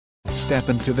Step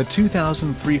into the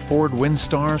 2003 Ford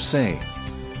Windstar Say.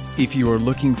 If you are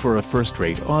looking for a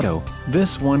first-rate auto,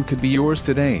 this one could be yours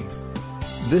today.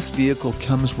 This vehicle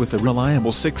comes with a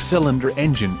reliable 6-cylinder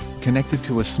engine, connected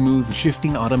to a smooth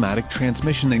shifting automatic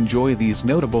transmission. Enjoy these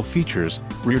notable features: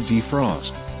 rear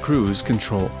defrost, cruise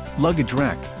control, luggage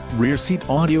rack, rear seat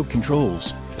audio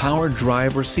controls, power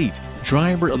driver seat,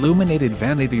 driver illuminated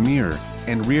vanity mirror,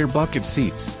 and rear bucket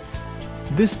seats.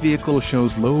 This vehicle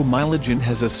shows low mileage and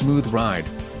has a smooth ride.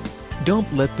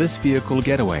 Don't let this vehicle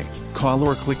get away. Call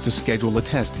or click to schedule a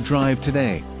test drive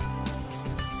today.